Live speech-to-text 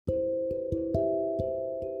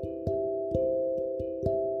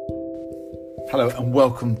Hello and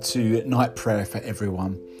welcome to Night Prayer for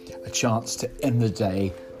everyone. A chance to end the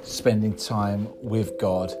day spending time with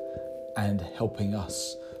God and helping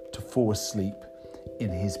us to fall asleep in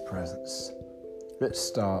His presence. Let's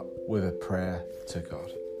start with a prayer to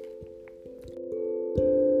God.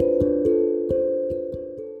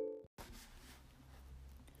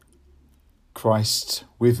 Christ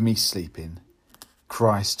with me sleeping,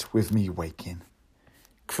 Christ with me waking,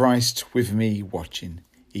 Christ with me watching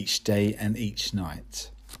each day and each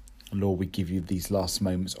night. Lord, we give you these last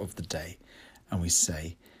moments of the day and we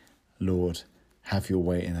say, Lord, have your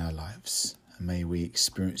way in our lives and may we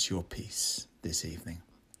experience your peace this evening.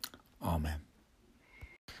 Amen.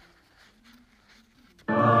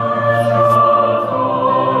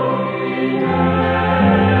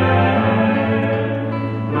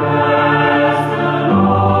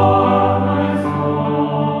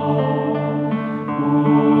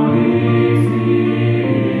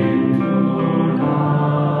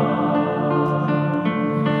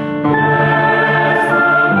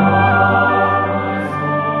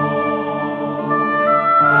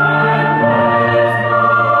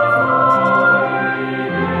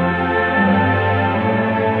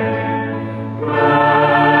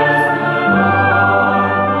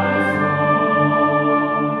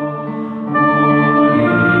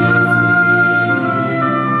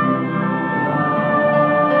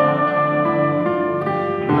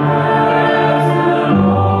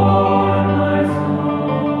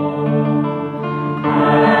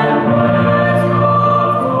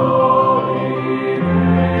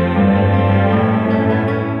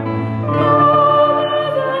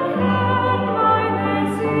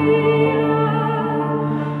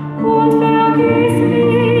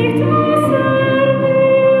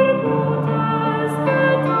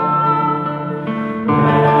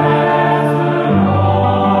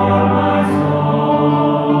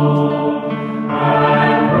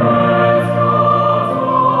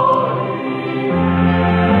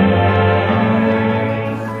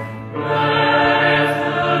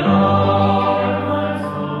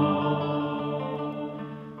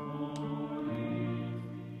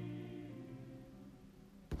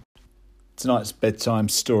 Tonight's bedtime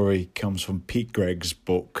story comes from Pete Greig's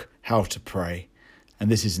book, How to Pray, and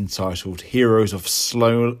this is entitled Heroes of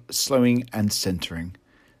Slowing and Centering,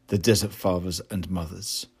 The Desert Fathers and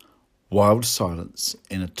Mothers, Wild Silence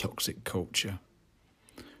in a Toxic Culture.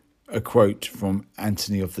 A quote from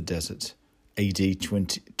Anthony of the Desert, AD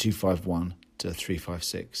 251 to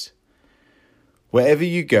 356. Wherever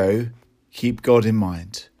you go, keep God in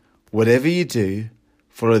mind. Whatever you do,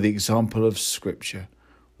 follow the example of Scripture.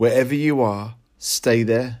 Wherever you are, stay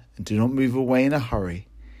there and do not move away in a hurry.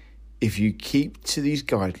 If you keep to these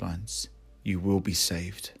guidelines, you will be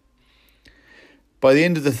saved. By the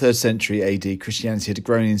end of the 3rd century AD, Christianity had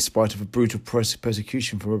grown in spite of a brutal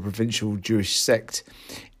persecution from a provincial Jewish sect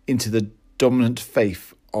into the dominant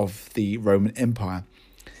faith of the Roman Empire.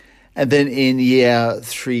 And then in year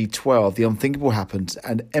 312, the unthinkable happened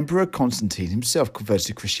and Emperor Constantine himself converted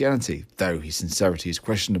to Christianity, though his sincerity is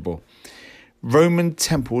questionable. Roman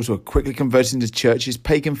temples were quickly converted into churches,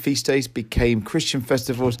 pagan feast days became Christian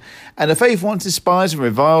festivals, and a faith once despised and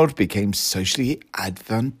reviled became socially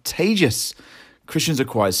advantageous. Christians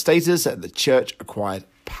acquired status and the church acquired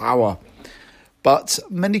power. But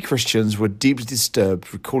many Christians were deeply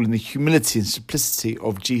disturbed, recalling the humility and simplicity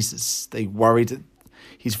of Jesus. They worried that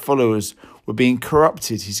his followers were being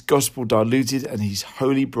corrupted, his gospel diluted, and his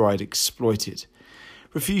holy bride exploited.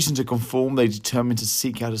 Refusing to conform, they determined to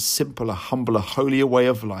seek out a simpler, humbler, holier way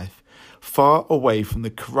of life, far away from the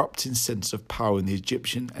corrupting sense of power in the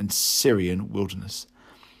Egyptian and Syrian wilderness.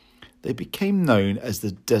 They became known as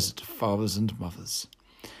the Desert Fathers and Mothers.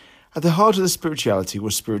 At the heart of the spirituality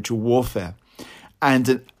was spiritual warfare and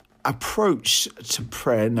an approach to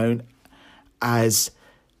prayer known as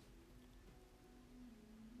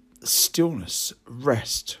stillness,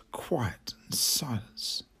 rest, quiet, and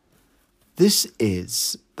silence. This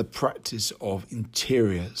is the practice of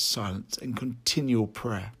interior silence and continual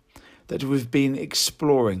prayer that we've been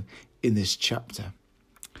exploring in this chapter.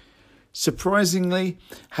 Surprisingly,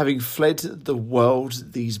 having fled the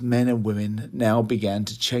world, these men and women now began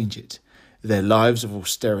to change it. Their lives of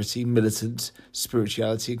austerity, militant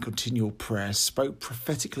spirituality and continual prayer spoke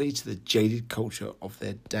prophetically to the jaded culture of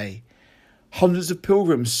their day. Hundreds of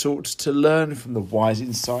pilgrims sought to learn from the wise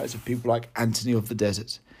insights of people like Anthony of the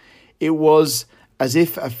Desert. It was as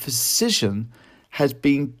if a physician had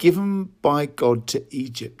been given by God to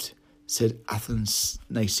Egypt, said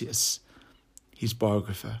Athanasius, his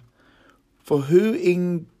biographer. For who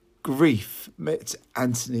in grief met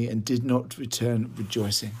Antony and did not return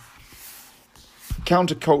rejoicing?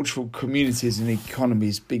 Countercultural communities and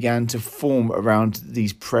economies began to form around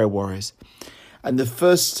these prayer warriors, and the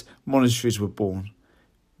first monasteries were born.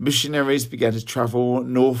 Missionaries began to travel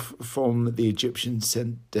north from the Egyptian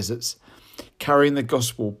deserts, carrying the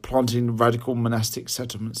gospel, planting radical monastic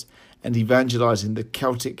settlements, and evangelizing the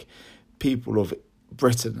Celtic people of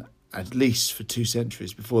Britain at least for 2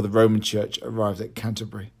 centuries before the Roman Church arrived at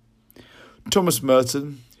Canterbury. Thomas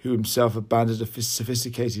Merton, who himself abandoned a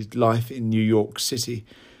sophisticated life in New York City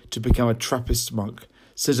to become a Trappist monk,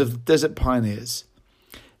 says of the desert pioneers,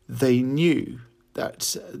 "They knew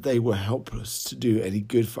that they were helpless to do any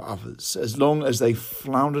good for others as long as they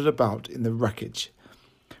floundered about in the wreckage.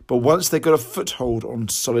 But once they got a foothold on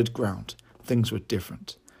solid ground, things were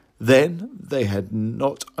different. Then they had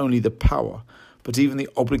not only the power, but even the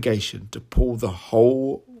obligation to pull the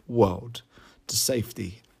whole world to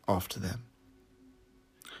safety after them."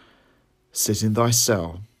 Sit in thy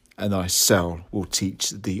cell, and thy cell will teach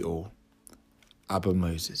thee all. Abba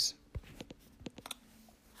Moses.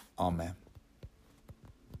 Amen.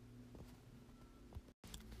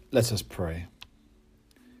 Let us pray.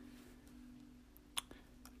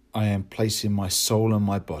 I am placing my soul and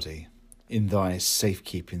my body in thy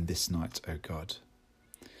safekeeping this night, O God.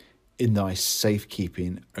 In thy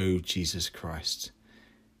safekeeping, O Jesus Christ.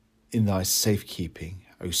 In thy safekeeping,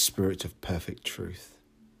 O Spirit of perfect truth.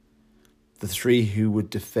 The three who would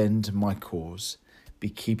defend my cause be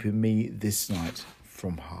keeping me this night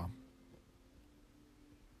from harm.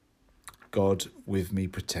 God with me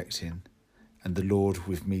protecting, and the Lord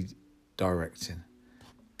with me directing,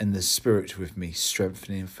 and the Spirit with me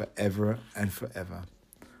strengthening forever and forever.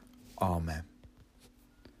 Amen.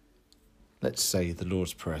 Let's say the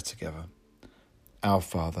Lord's Prayer together. Our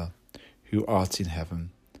Father, who art in heaven,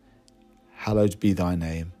 hallowed be thy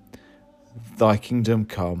name. Thy kingdom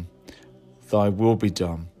come, thy will be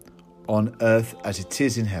done, on earth as it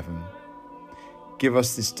is in heaven. Give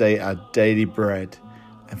us this day our daily bread,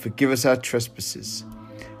 and forgive us our trespasses,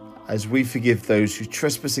 as we forgive those who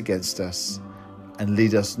trespass against us. And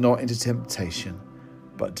lead us not into temptation,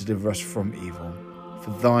 but deliver us from evil.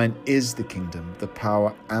 For thine is the kingdom, the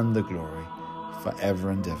power, and the glory, forever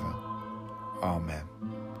and ever. Amen.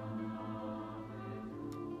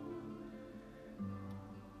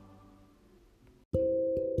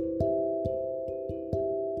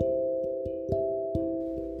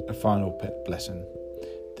 A final blessing.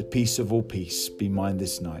 The peace of all peace be mine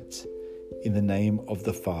this night. In the name of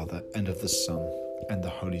the Father, and of the Son, and the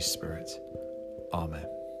Holy Spirit. Amen.